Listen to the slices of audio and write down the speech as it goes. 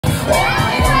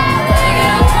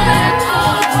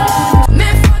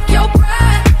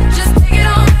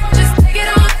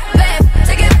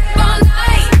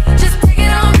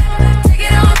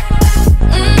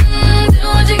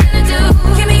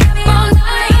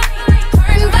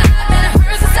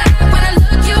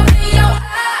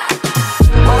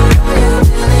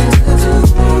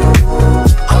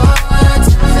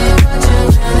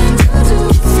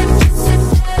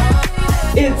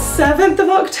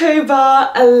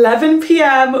over 11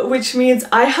 p.m, which means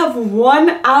I have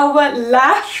 1 hour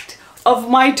left of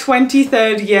my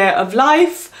 23rd year of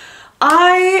life.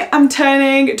 I am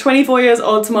turning 24 years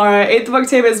old tomorrow. 8th of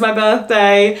October is my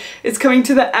birthday. It's coming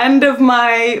to the end of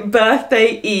my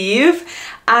birthday eve.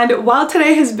 And while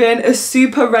today has been a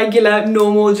super regular,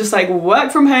 normal, just like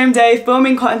work from home day,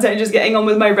 filming content, just getting on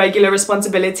with my regular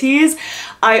responsibilities,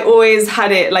 I always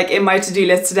had it like in my to-do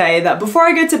list today that before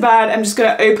I go to bed, I'm just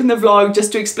gonna open the vlog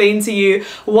just to explain to you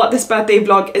what this birthday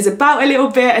vlog is about a little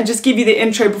bit and just give you the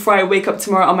intro before I wake up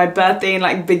tomorrow on my birthday and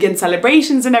like begin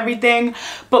celebrations and everything.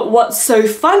 But what's so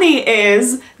funny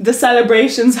is the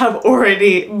celebrations have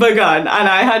already begun and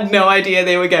I had no idea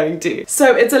they were going to.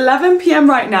 So it's 11 p.m.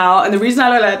 right now, and the reason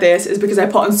I look like this is because I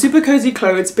put on super cozy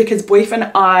clothes because boyf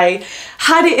and I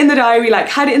had it in the diary, like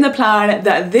had it in the plan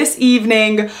that this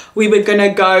evening we were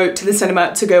gonna go to the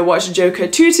cinema to go watch Joker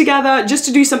 2 together, just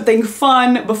to do something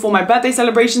fun before my birthday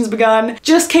celebrations begun.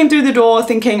 Just came through the door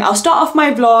thinking I'll start off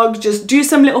my vlog, just do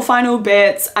some little final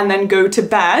bits and then go to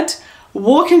bed,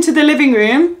 walk into the living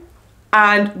room,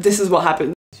 and this is what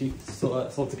happened.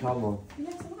 Sort the camera on.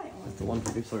 Yes, the white one. That's the one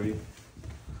for you, sorry.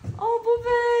 Oh,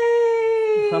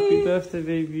 baby! Happy birthday,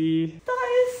 baby.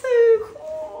 That is so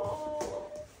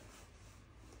cool.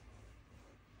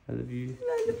 I love you.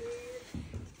 I love you.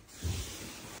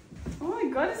 Oh my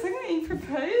god, it's like when you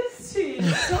proposed to.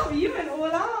 It's not you and all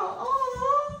out.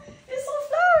 Oh, it's so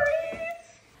flowery.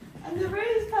 And the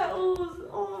rose petals.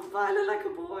 Oh, I look like a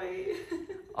boy.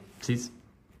 Please.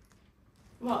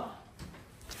 What?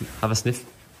 Have a sniff.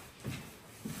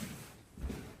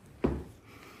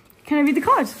 Can I read the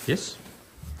card? Yes.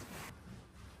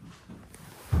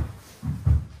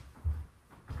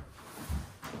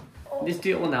 Let's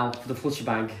do it all now for the full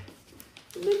shebang.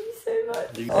 Thank you so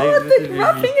much. Oh, the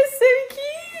wrapping is so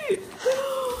cute.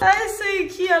 That is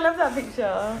so cute. I love that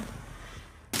picture.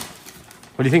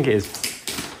 What do you think it is?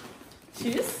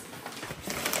 Shoes?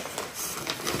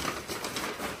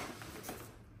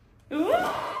 Ooh.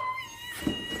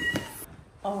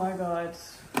 Oh my god.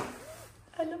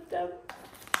 I love them.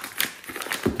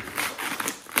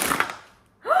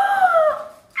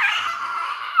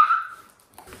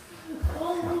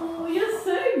 Oh, you're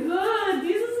so good.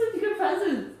 These are such good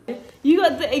presents. You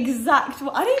got the exact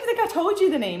one. I don't even think I told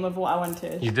you the name of what I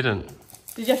wanted. You didn't.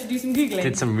 Did you have to do some Googling?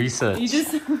 Did some research. You did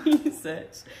some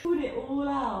research. Pulled it all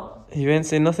out. You ain't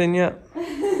saying nothing yet.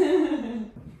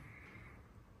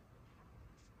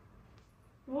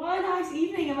 What a nice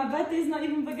evening, and my birthday's not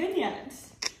even begun yet.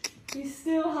 We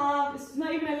still have, it's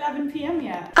not even 11 p.m.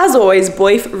 yet. As always,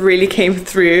 boyf really came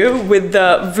through with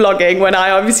the vlogging when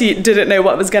I obviously didn't know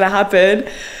what was gonna happen.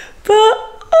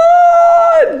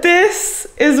 But this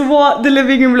is what the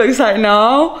living room looks like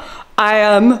now. I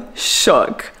am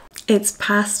shook. It's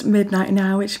past midnight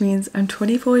now, which means I'm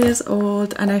 24 years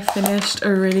old and I finished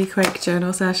a really quick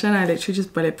journal session. I literally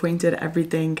just bullet pointed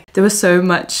everything. There was so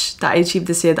much that I achieved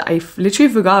this year that I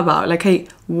literally forgot about. Like, I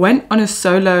went on a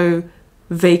solo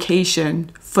vacation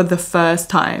for the first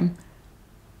time,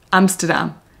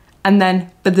 Amsterdam, and then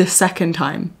for the second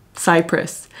time,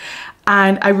 Cyprus.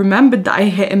 And I remembered that I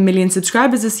hit 1 million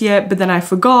subscribers this year, but then I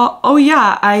forgot, oh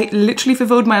yeah, I literally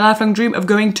fulfilled my lifelong dream of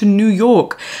going to New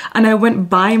York, and I went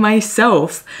by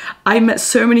myself. I met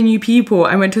so many new people.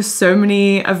 I went to so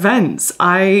many events.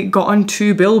 I got on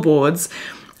 2 billboards.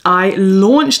 I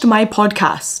launched my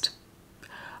podcast.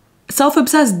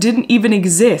 Self-Obsessed didn't even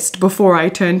exist before I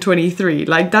turned 23.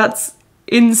 Like, that's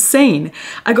insane.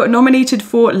 I got nominated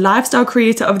for Lifestyle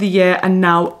Creator of the Year and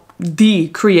now the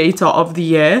Creator of the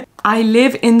Year. I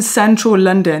live in central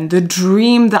London, the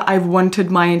dream that I've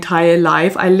wanted my entire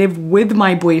life. I live with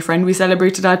my boyfriend. We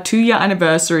celebrated our 2-year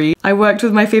anniversary. I worked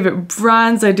with my favorite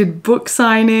brands. I did book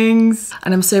signings,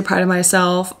 and I'm so proud of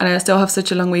myself, and I still have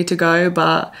such a long way to go,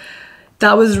 but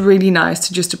that was really nice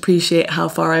to just appreciate how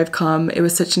far I've come. It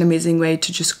was such an amazing way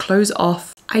to just close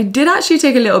off. I did actually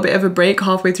take a little bit of a break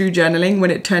halfway through journaling when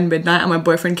it turned midnight and my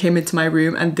boyfriend came into my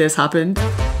room and this happened.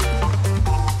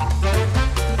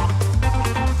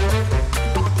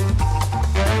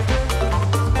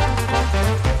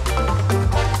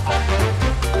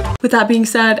 With that being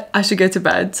said, I should go to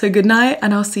bed. So good night,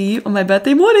 and I'll see you on my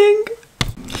birthday morning.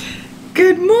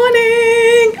 Good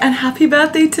morning and happy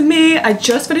birthday to me. I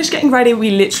just finished getting ready.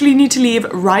 We literally need to leave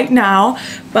right now,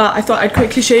 but I thought I'd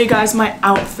quickly show you guys my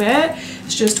outfit.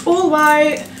 It's just all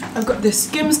white. I've got this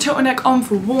Skims turtleneck on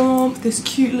for warmth, this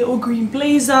cute little green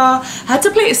blazer. I had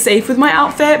to play it safe with my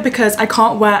outfit because I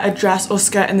can't wear a dress or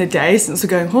skirt in the day since we're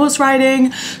going horse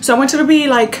riding. So I wanted to be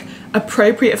like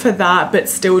appropriate for that but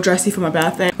still dressy for my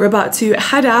birthday. We're about to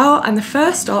head out and the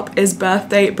first stop is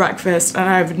birthday breakfast and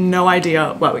I have no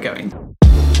idea where we're going.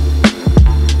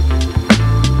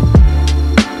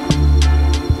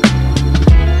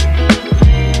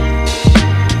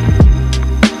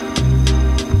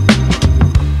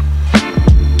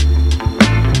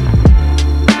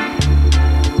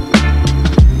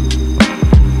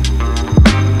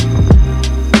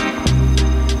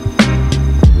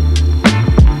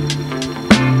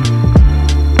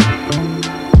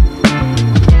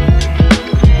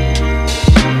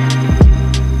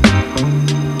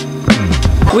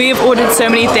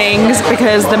 many things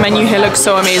because the menu here looks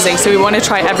so amazing. So we want to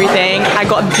try everything. I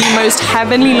got the most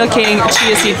heavenly looking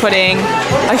chia seed pudding,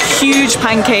 a huge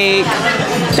pancake,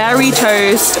 berry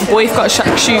toast. Boyf got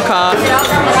shakshuka.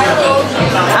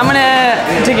 I'm gonna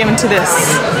dig into this.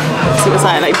 See what's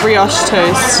like brioche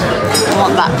toast. I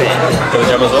want that bit.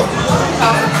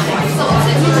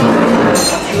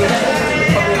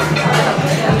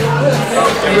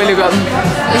 Really good.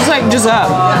 It's like dessert.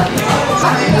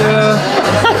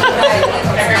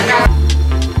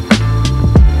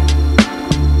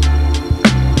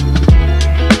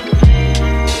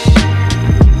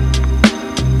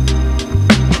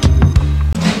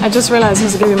 I just realised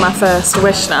this is going to be my first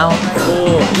wish now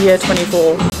for year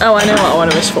 24. Oh, I know what I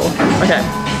want to wish for. Okay.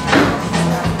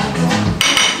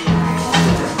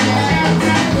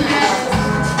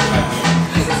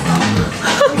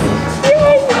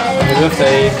 Happy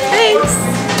birthday. Thanks.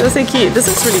 That's so cute. This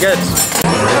looks really good.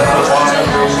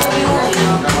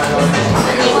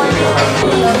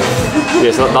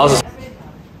 Yes, that was a...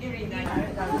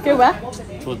 Go where?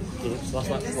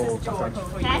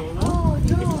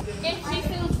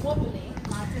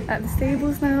 At the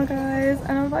stables now, guys,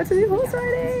 and I'm about to do horse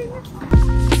riding.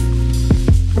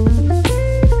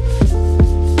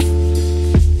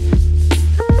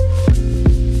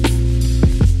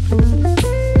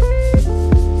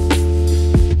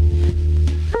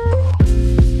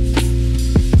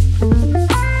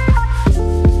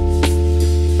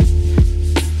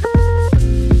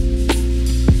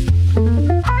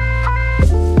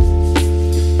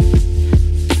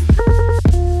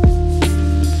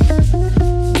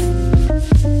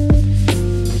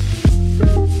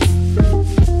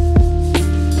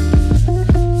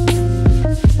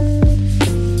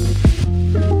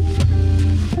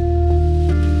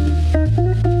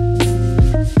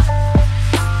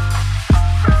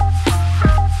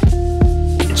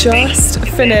 Just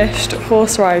finished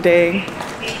horse riding.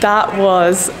 That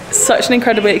was such an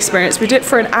incredible experience. We did it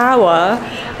for an hour,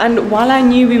 and while I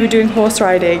knew we were doing horse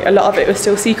riding, a lot of it was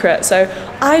still secret, so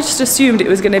I just assumed it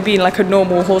was going to be like a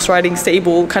normal horse riding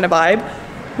stable kind of vibe.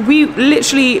 We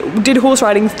literally did horse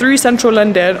riding through central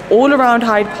London, all around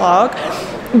Hyde Park.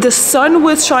 The sun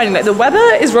was shining. Like, the weather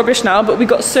is rubbish now, but we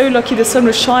got so lucky the sun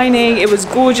was shining. It was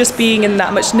gorgeous being in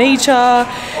that much nature.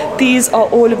 These are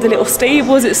all of the little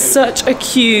stables. It's such a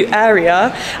cute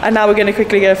area, and now we're going to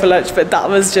quickly go for lunch, but that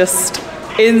was just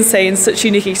insane. Such a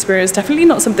unique experience. Definitely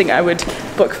not something I would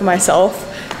book for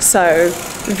myself, so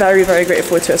very, very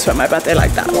grateful to have spent my birthday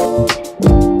like that.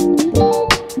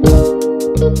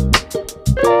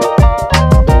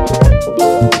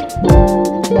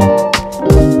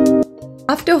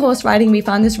 After horse riding, we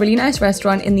found this really nice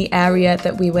restaurant in the area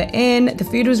that we were in. The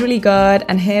food was really good,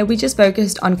 and here we just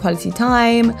focused on quality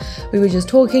time. We were just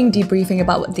talking, debriefing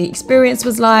about what the experience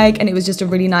was like, and it was just a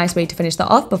really nice way to finish that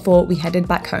off before we headed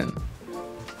back home.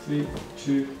 3,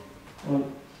 2, 1.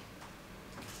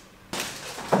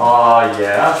 Oh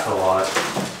yeah, that's a lot.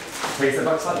 Take it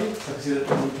back slightly, so I can see the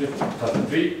perfect.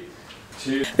 3,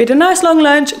 2. We had a nice long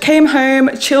lunch, came home,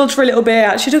 chilled for a little bit. It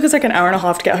actually took us like an hour and a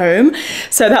half to get home.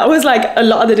 So that was like a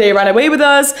lot of the day ran away with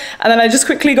us. And then I just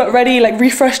quickly got ready, like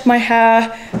refreshed my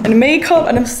hair and makeup,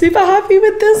 and I'm super happy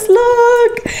with this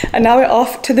look. And now we're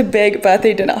off to the big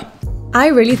birthday dinner. I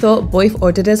really thought Boyf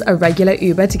ordered us a regular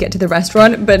Uber to get to the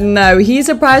restaurant, but no, he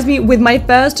surprised me with my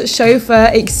first chauffeur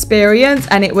experience,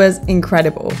 and it was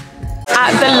incredible.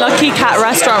 At the Lucky Cat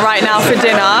restaurant right now for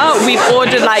dinner, we've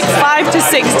ordered like 5 to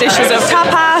 6 dishes of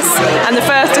tapas, and the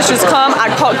first dishes come. Our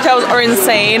cocktails are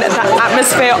insane. The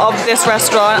atmosphere of this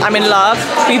restaurant, I'm in love.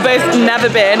 We've both never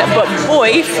been, but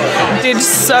Boyf did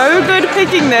so good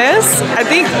picking this. I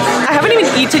think I haven't even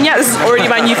eaten yet. This is already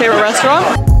my new favorite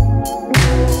restaurant.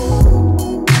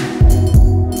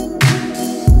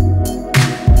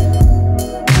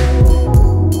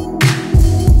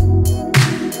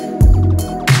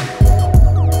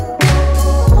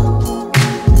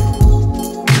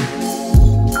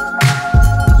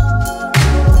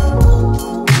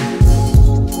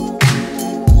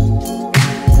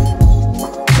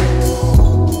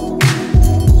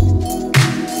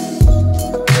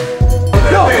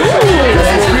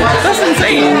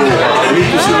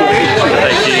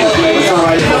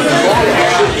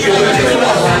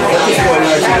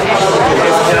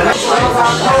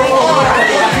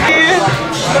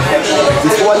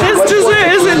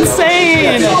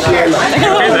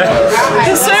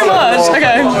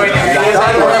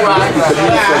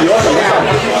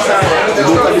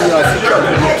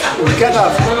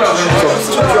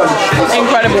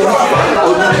 Incredible.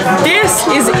 This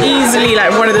is easily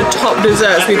like one of the top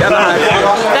desserts we've ever had.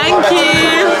 Thank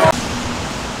you.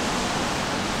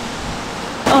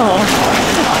 Oh,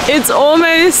 It's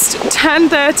almost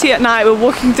 10:30 at night. We're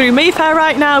walking through Mayfair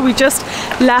right now. We just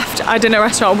left our dinner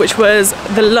restaurant, which was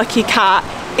the Lucky Cat.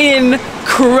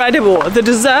 Incredible. The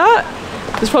dessert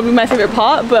was probably my favorite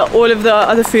part, but all of the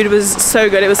other food was so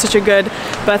good. It was such a good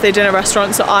birthday dinner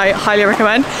restaurant, so I highly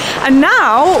recommend. And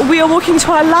now we are walking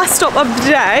to our last stop of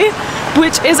the day,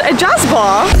 which is a jazz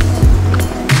bar.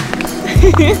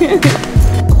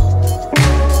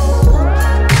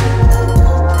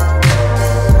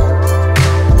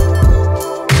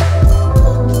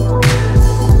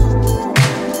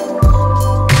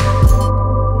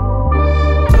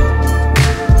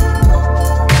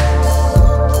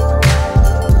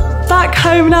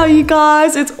 Home now, you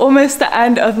guys. It's almost the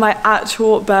end of my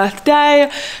actual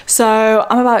birthday, so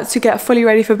I'm about to get fully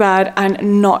ready for bed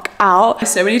and knock out.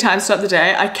 So many times throughout the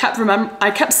day I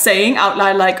kept saying out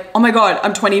loud, like, oh my god,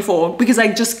 I'm 24, because I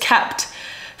just kept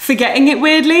forgetting it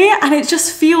weirdly, and it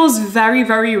just feels very,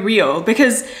 very real,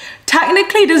 because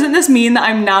technically doesn't this mean that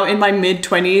I'm now in my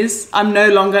mid-20s? I'm no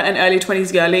longer an early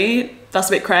 20s girly. That's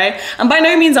a bit cray. And by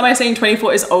no means am I saying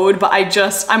 24 is old, but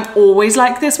I'm always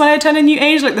like this when I turn a new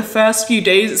age. Like the first few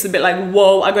days, it's a bit like,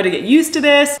 whoa, I gotta get used to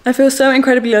this. I feel so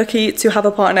incredibly lucky to have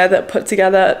a partner that put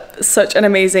together such an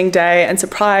amazing day and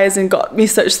surprise and got me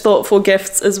such thoughtful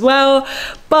gifts as well.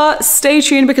 But stay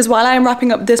tuned, because while I am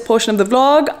wrapping up this portion of the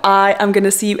vlog, I am gonna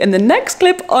see you in the next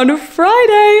clip on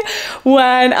Friday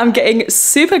when I'm getting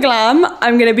super glam.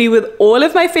 I'm gonna be with all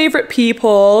of my favorite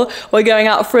people. We're going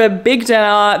out for a big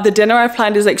dinner. The dinner I've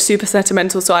planned is like super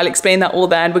sentimental, so I'll explain that all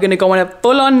then. We're gonna go on a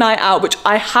full-on night out, which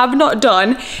I have not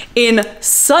done in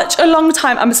such a long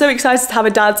time. I'm so excited to have a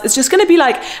dance. It's just gonna be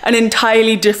like an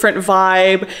entirely different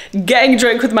vibe. Getting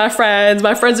drunk with my friends.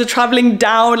 My friends are traveling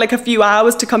down like a few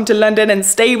hours to come to London and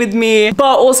stay with me.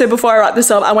 But also, before I wrap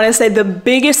this up, I want to say the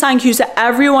biggest thank you to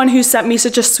everyone who sent me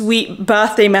such a sweet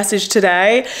birthday message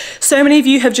today. So many of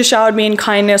you have just showered me in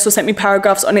kindness or sent me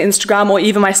paragraphs on Instagram or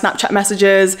even my Snapchat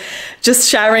messages, just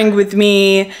sharing with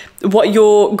me what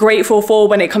you're grateful for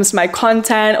when it comes to my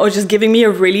content, or just giving me a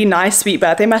really nice sweet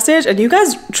birthday message. And you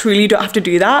guys truly don't have to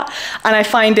do that, and I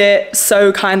find it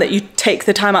so kind that you take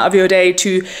the time out of your day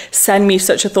to send me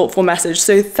such a thoughtful message.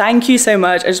 So thank you so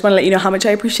much. I just want to let you know how much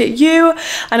I appreciate you,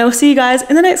 and I'll see you guys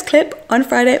in the next clip on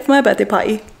Friday for my birthday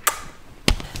party.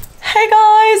 Hey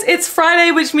guys, it's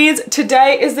Friday, which means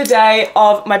today is the day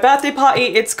of my birthday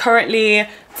party. It's currently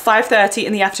 5:30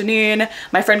 in the afternoon.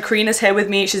 My friend Karina's here with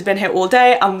me. She's been here all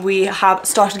day, and we have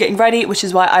started getting ready, which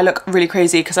is why I look really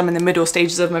crazy, because I'm in the middle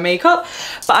stages of my makeup.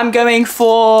 But I'm going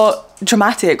for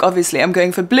dramatic, obviously. I'm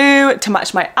going for blue to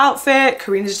match my outfit.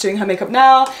 Karina's just doing her makeup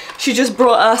now. She just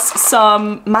brought us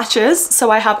some matches. So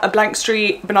I have a Blank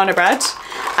Street banana bread,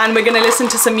 and we're gonna listen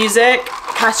to some music,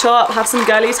 catch up, have some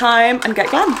girly time, and get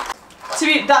glam.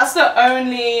 That's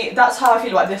how I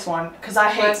feel about this one, because I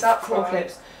hate crop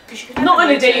clips. Not on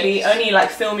a daily, only like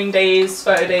filming days,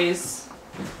 photo days.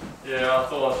 Yeah, I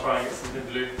thought I'd try and get something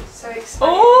blue. So excited.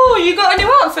 Oh, you got a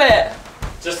new outfit?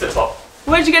 Just the top.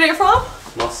 Where'd you get it from?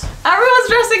 Moss. Everyone's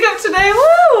dressing up today,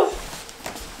 woo!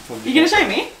 You gonna show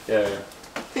me? Yeah.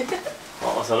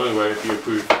 Oh, so I don't know if you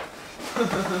approve.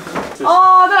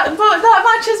 Oh, that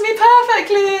matches me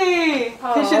perfectly!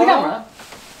 Oh. Can you show the camera?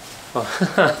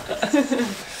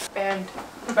 Burned.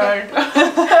 Burned.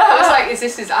 I was like, is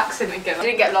this his accent again? I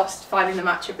didn't get lost finding the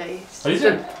matcha base. Oh, you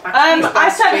did? I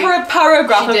sent her a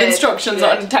paragraph of She did, instructions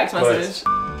on text message.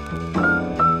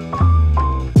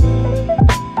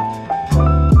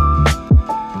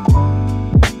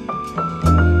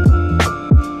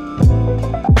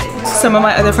 Some of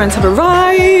my other friends have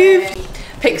arrived.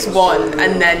 Picks one,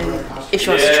 and then if she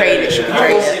wants to trade it, she can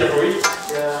trade it.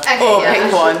 Okay, Or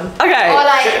pick one. Okay, Or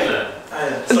like,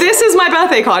 this is my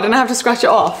birthday card and I have to scratch it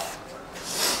off.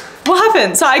 What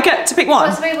happened? So I get to pick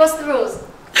one? what's the rules?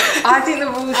 I think the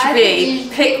rule should I think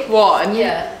be pick one,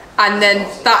 Yeah. and then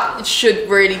that should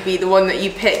really be the one that you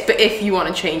pick. But if you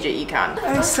want to change it, you can.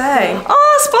 I say.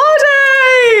 Oh, spa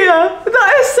day!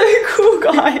 That is so cool,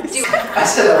 guys. I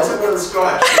said I wasn't going to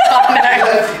scratch.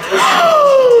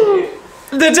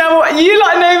 The Devil, you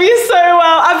like know me so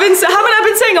well. Haven't I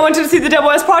been saying I wanted to see The Devil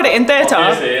Wears Prada in theatre?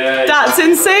 Yeah, That's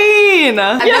insane.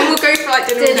 And then we'll go for like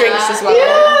dinner and drinks as well.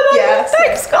 Yeah,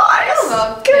 thanks guys.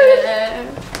 Good.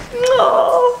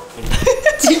 Oh.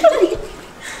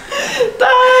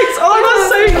 Thanks. Oh, that's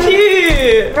so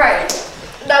cute. Right.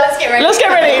 Now let's get ready. Let's get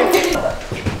ready.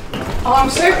 Oh, I'm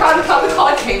so proud of how the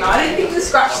card came out. I didn't think the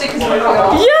scratch stickers would come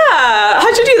off. Yeah.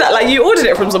 How'd you do that? Like you ordered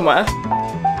it from somewhere?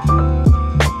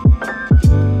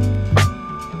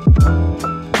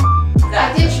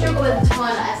 I did struggle with the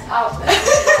toilet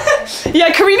outfit. Yeah,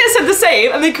 Karina said the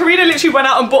same, and then Karina literally went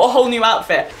out and bought a whole new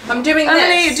outfit. I'm doing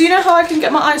Emily, this. do you know how I can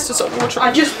get my eyes to stop watering?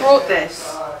 I just brought this.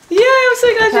 Yeah, I'm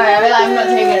so glad you Sorry, I know. realised I'm not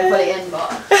taking it fully in, but...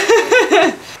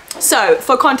 So,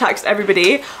 for context,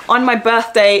 everybody, on my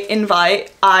birthday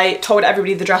invite, I told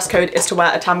everybody the dress code is to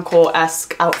wear a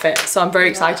tamkaur-esque outfit. So I'm very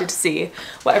excited to see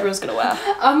what everyone's gonna wear.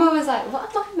 Emma was like, what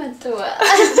am I meant to wear?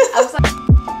 I was like...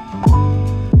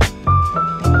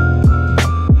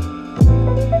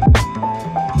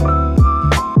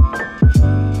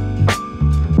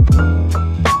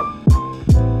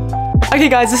 Okay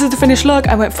guys, this is the finished look.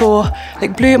 I went for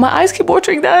like blue. My eyes keep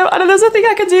watering though. I know there's nothing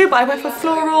I can do, but I went for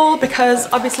floral because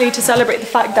obviously to celebrate the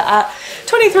fact that at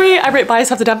 23 I wrote Buy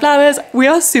Yourself the Damn Flowers. We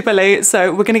are super late,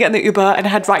 so we're gonna get in the Uber and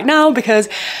head right now because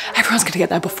everyone's gonna get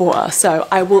there before us. So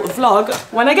I will vlog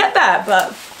when I get there,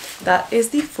 but that is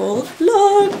the full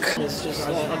look.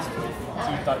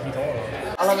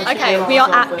 Okay, we are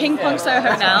at Ping Pong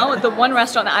Soho now, the one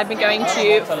restaurant that I've been going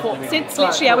to since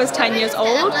literally I was 10 years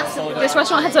old. This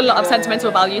restaurant has a lot of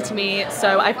sentimental value to me,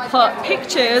 so I put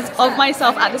pictures of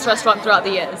myself at this restaurant throughout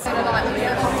the years. Should we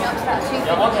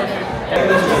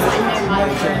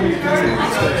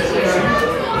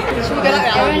go like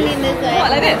that?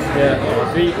 What, like this?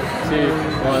 Yeah. 3, 2,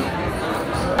 1.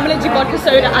 I'm gonna do vodka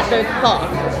soda at the bar.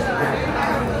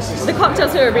 The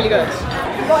cocktails here are really good.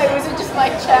 Why was it just my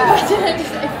chair? I didn't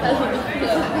just like fell on the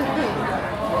floor.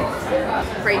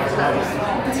 Break clothes.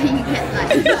 Do you get that?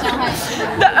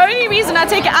 The only reason I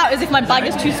take it out is if my bag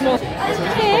is too small.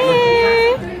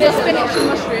 Okay. There's spinach and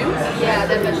mushrooms. Yeah,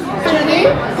 they're vegetables.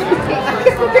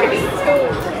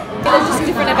 There's just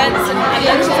different events and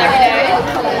lunches every day.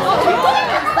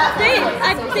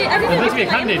 There's meant to be a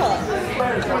candy.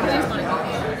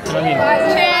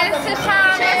 Cheers to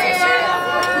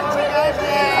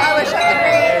I wish I could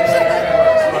reach.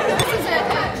 This is a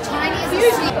Chinese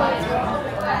usually.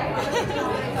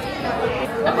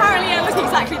 Apparently I look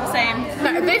exactly the same.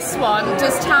 No, this one,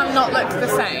 does Tam not look the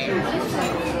same?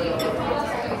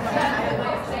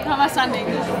 How am I standing?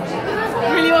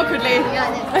 Really awkwardly.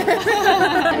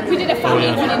 We did a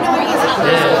family one in 20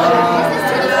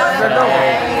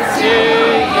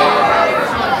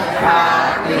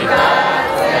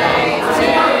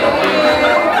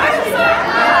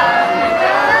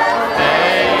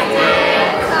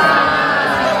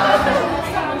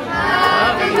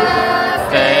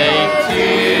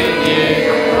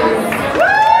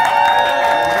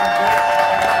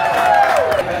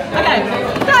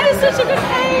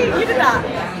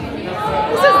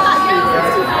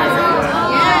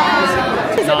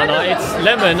 No, it's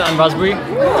lemon and raspberry. Oh,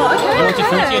 okay. I wanted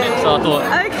fruity in it, so I thought.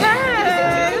 Okay.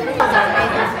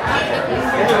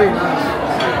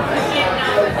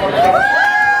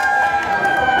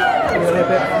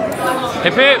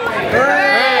 Hip hip!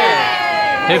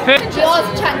 Hooray! Hip hip! You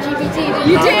asked ChatGPT, didn't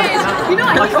You did. You know, I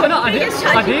I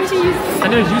did. And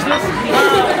it was useless.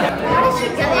 How did she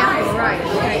get the apple right?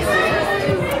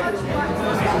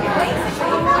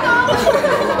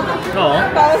 No.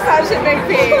 That was such a big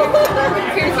piece.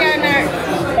 Who's going next?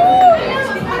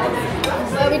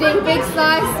 Are we doing big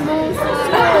slice, small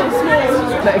slice?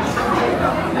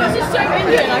 this is so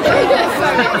Indian. I can't get so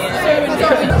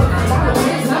Indian.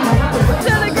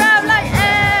 Telegram like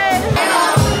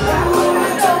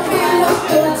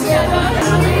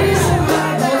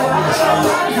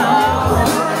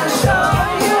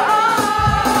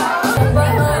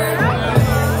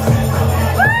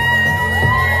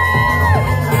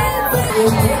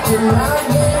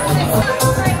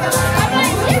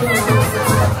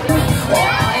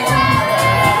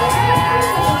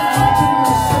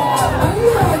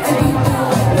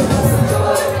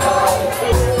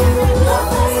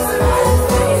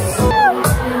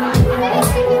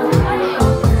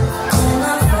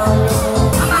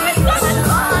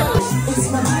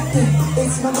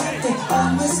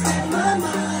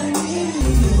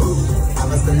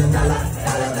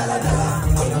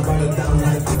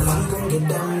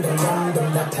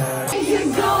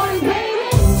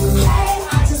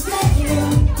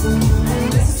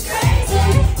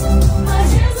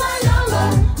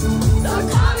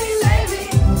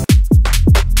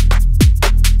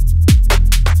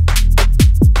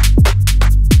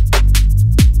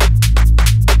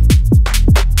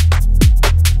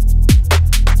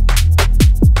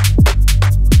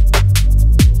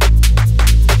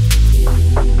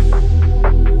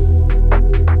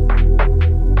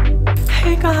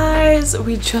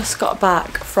we just got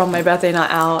back from my birthday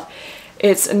night out.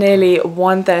 It's nearly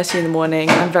 1:30 in the morning.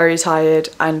 I'm very tired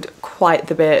and quite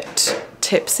the bit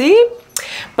tipsy.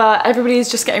 But everybody's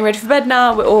just getting ready for bed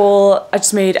now. I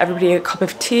just made everybody a cup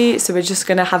of tea, so we're just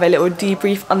gonna have a little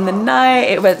debrief on the night.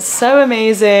 It went so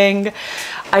amazing.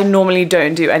 I normally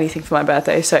don't do anything for my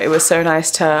birthday, so it was so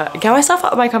nice to get myself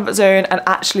out of my comfort zone and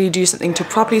actually do something to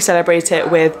properly celebrate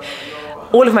it with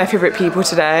all of my favorite people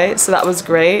today. So that was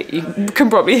great. You can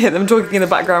probably hear them talking in the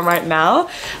background right now.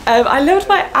 I loved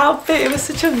my outfit. It was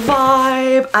such a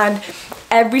vibe, and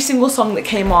every single song that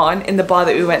came on in the bar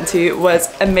that we went to was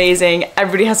amazing.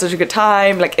 Everybody had such a good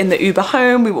time. Like in the Uber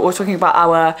home, we were all talking about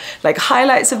our like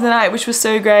highlights of the night, which was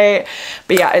so great.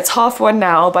 But yeah, it's 1:30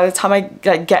 now. By the time I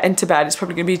get into bed, it's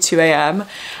probably gonna be 2 AM.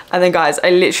 And then guys, I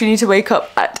literally need to wake up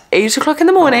at 8 o'clock in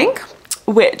the morning,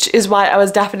 which is why I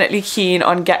was definitely keen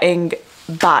on getting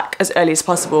back as early as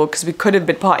possible, because we could have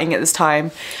been partying at this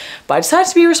time, but I decided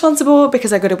to be responsible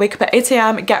because I got to wake up at 8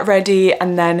 AM, get ready,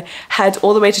 and then head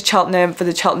all the way to Cheltenham for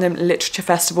the Cheltenham Literature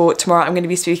Festival. Tomorrow I'm going to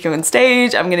be speaking on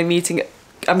stage. I'm going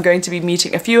to be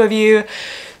meeting a few of you,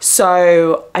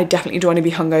 so I definitely don't want to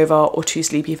be hungover or too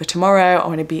sleepy for tomorrow. I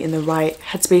want to be in the right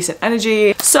headspace and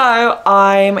energy. So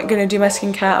I'm gonna do my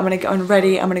skincare, I'm gonna get on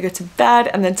ready, I'm gonna go to bed,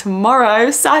 and then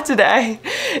tomorrow, Saturday,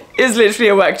 is literally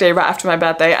a work day right after my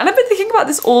birthday. And I've been thinking about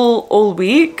this all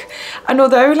week, and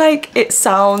although like it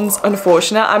sounds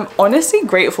unfortunate, I'm honestly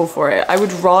grateful for it. I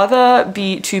would rather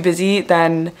be too busy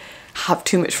than have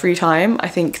too much free time. I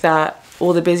think that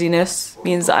all the busyness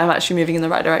means that I'm actually moving in the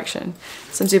right direction.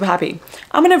 So I'm super happy.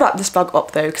 I'm gonna wrap this vlog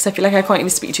up though, because I feel like I can't even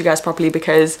speak to you guys properly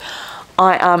because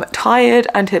I am tired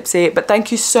and tipsy. But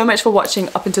thank you so much for watching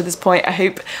up until this point. I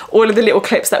hope all of the little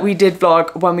clips that we did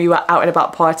vlog when we were out and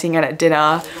about partying and at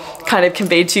dinner kind of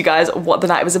conveyed to you guys what the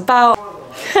night was about.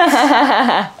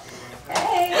 Hey.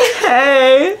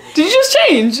 Hey. Did you just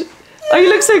change? Yeah. Oh, you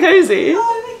look so cozy.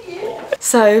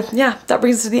 So yeah, that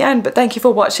brings us to the end, but thank you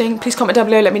for watching. Please comment down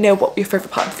below, let me know what your favorite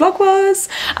part of the vlog was,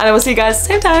 and I will see you guys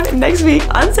same time next week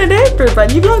on Sunday for a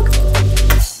brand new vlog.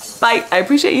 Bye, I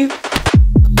appreciate you.